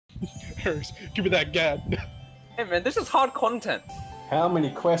Harris, give me that gat. Hey man, this is hard content. How many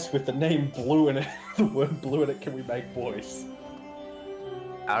quests with the name Blue in it, the word Blue in it, can we make, boys?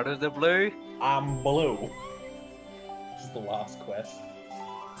 Out of the blue? I'm Blue. This is the last quest.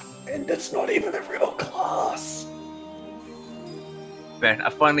 And it's not even a real class! Man, I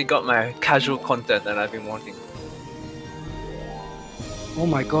finally got my casual content that I've been wanting. Oh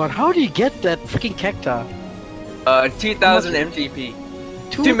my god, how do you get that freaking cacta? 2,000 MGP.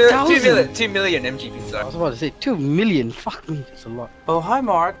 2,000? 2 million MGP, I sorry. was about to say 2 million. Fuck me, that's a lot. Oh, hi,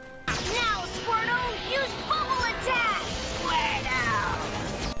 Mark. Now, Squirtle, use bubble attack!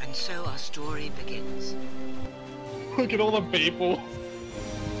 Squirtle! And so our story begins. Look at all the people.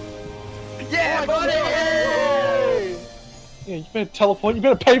 Yeah, buddy! Yeah, you better teleport. You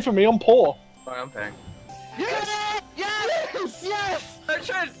better pay for me. I'm poor. Sorry, I'm paying. Yes! Yes! Yes!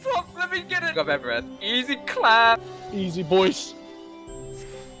 Stop, let me get it! Got bad breath. Easy clap! Easy, boys.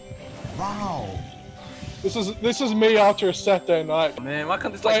 Wow. This is me after a Saturday night. Man, why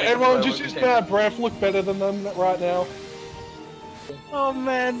can't this Like, like everyone just use bad breath. Look better than them right now. Oh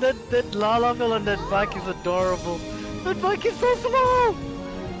man, that Lalavel on that bike is adorable. That bike is so small!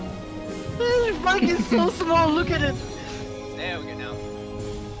 That bike is so small, look at it! There we go now.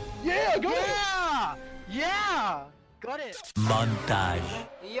 Yeah, go. Yeah! Yeah! Got it! Montage.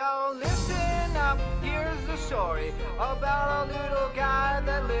 Yo, listen up, here's the story about a little guy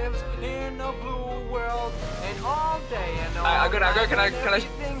that lives in a blue world, and all day and all I got it, can I?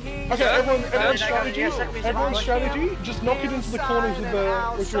 Okay, everyone's Yeah, strategy. yeah, Everyone's strategy. Just knock it into the corners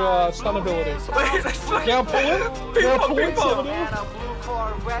with your stun ability. Wait, that's like... Now pull it. Now pull it. Ping-pong. and a blue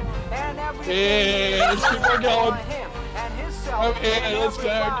Corvette, and everything Yeah, let's keep on going. him and his Oh, yeah, let's go.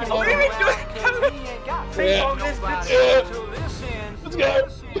 Come on. What are you doing? Yeah. Let's go.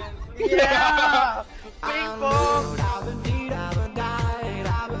 Yeah! Bing bong!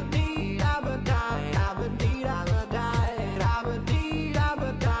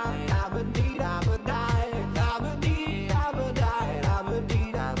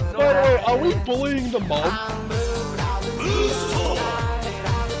 By the way, are we bullying the mob?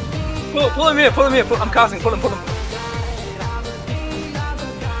 Pull him here, I'm casting, pull him.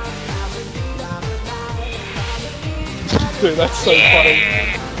 Dude, that's so funny.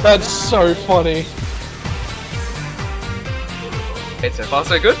 That's so funny. Hey, so far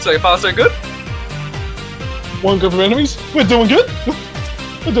so good, One group of enemies. We're doing good.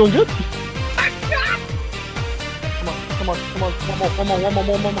 We're doing good. Come on. One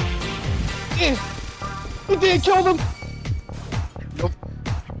more. Yeah. We did kill them.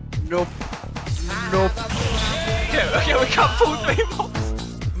 Nope. Okay, we can't pull 3 mobs.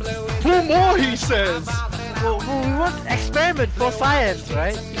 Two more, he says. Well, we want experiment for science,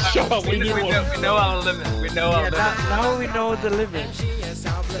 right? Shut up, we We know our limit, Yeah, now we know the limit.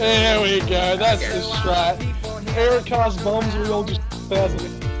 There we go, that's the strat. Eric cast bombs, we all just 1,000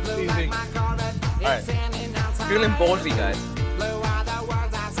 easy. Alright. Feeling ballsy, guys.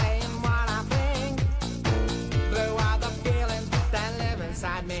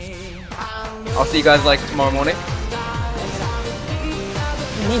 I'll see you guys like tomorrow morning. What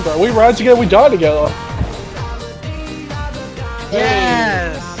do you mean, bro? We ride together, we die together.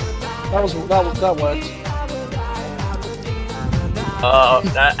 Yes! That worked.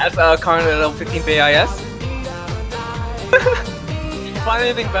 That's current level 15 BIS. Did you find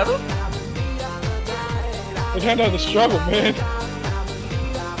anything better? We can't have the struggle, man.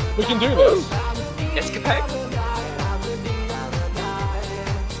 We can do this. Escapade?